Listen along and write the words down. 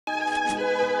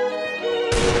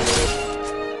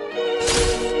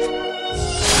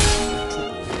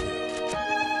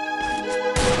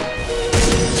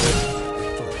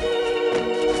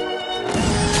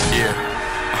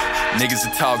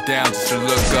talk down just to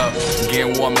look up.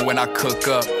 Getting warmer when I cook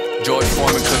up. George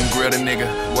Foreman couldn't grill the nigga.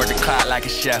 Work the clock like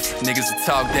a chef. Niggas would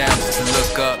talk down just to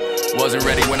look up. Wasn't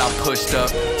ready when I pushed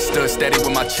up. Stood steady with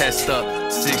my chest up.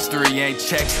 6'3" ain't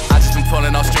check. I just been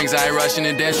pulling off strings. I ain't rushing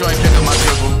and damn sure ain't pick up my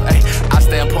dribble. Ay, I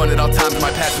stay on point at all times.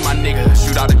 Might pass to my nigga.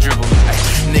 Shoot out a dribble. Ay,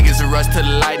 niggas will rush to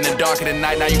the light in the dark of the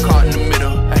night. Now you caught in the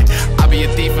middle. Ay, I be a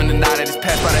thief in the night. I just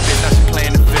passed by that bitch. Now she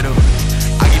playing the fiddle.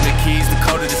 I give the keys, the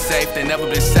code of the safe. They never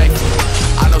been safe.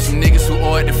 I know some niggas who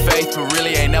owe it to faith, but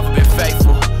really ain't never been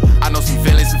faithful. I know some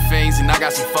villains and fiends, and I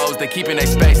got some foes, they keeping their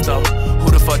space though.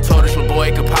 Who the fuck told this little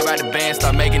boy could pop out the band,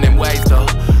 start making them waves though?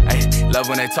 Ay, love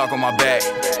when they talk on my back,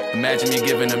 imagine me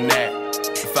giving them that.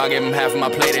 If I give them half of my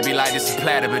plate, they be like, this is a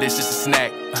platter, but it's just a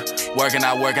snack. Working,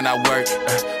 I work.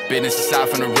 Business aside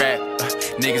from the rap.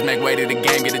 Niggas make way to the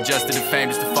game, get adjusted to fame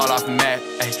just to fall off the map.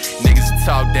 Ay, niggas will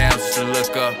talk down just to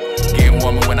look up. Getting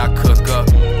warmer when I cook up.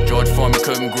 George Foreman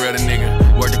couldn't grill the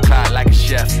nigga. Work the clock like a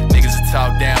chef. Niggas will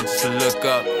talk down just to look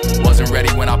up. Wasn't ready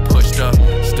when I pushed up.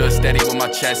 Stood steady with my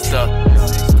chest up.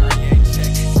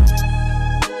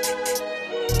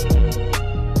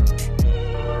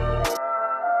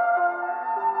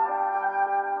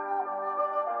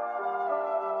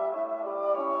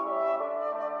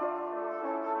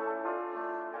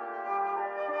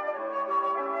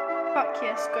 Fuck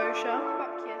yeah, Scotia.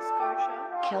 Fuck yeah, Scotia.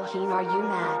 Kilheen, are you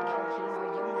mad?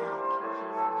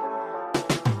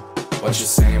 What you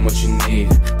saying, what you need?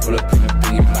 Pull up in a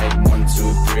beam like 1,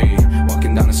 2, 3.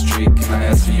 Walking down the street, can I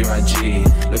ask for your IG?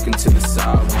 Looking to the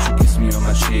side, won't you kiss me on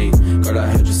my cheek? Girl, I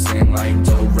heard you sing like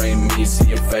do, re, mi. See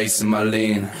your face in my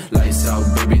lean. Lights out,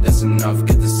 baby, that's enough,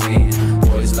 get the scene.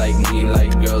 Boys like me,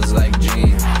 like girls like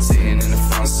Jean. Sitting in the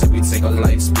front seat, we take our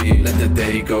light speed. Let the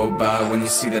day go by when you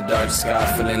see the dark sky.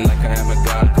 Feeling like I am a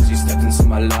god, cause you stepped into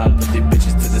my life. Put the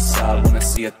bitches to the side when I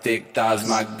see your thick thighs.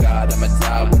 My God, I'ma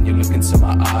die when you look into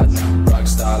my eyes now.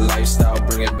 Rockstar lifestyle,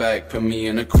 bring it back. Put me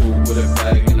in a coupe with a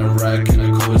bag and a rack and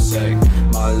a Cossack.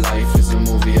 My life is a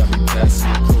movie, I'll be passing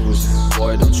and cruising.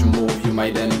 Boy, don't you move, you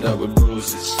might end up with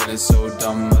bruises. Feeling so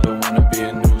dumb, I don't wanna be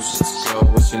a nuisance. Girl,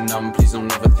 what's your number? Please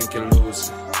don't ever think you're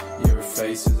losing. Your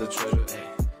face is a treasure, ay.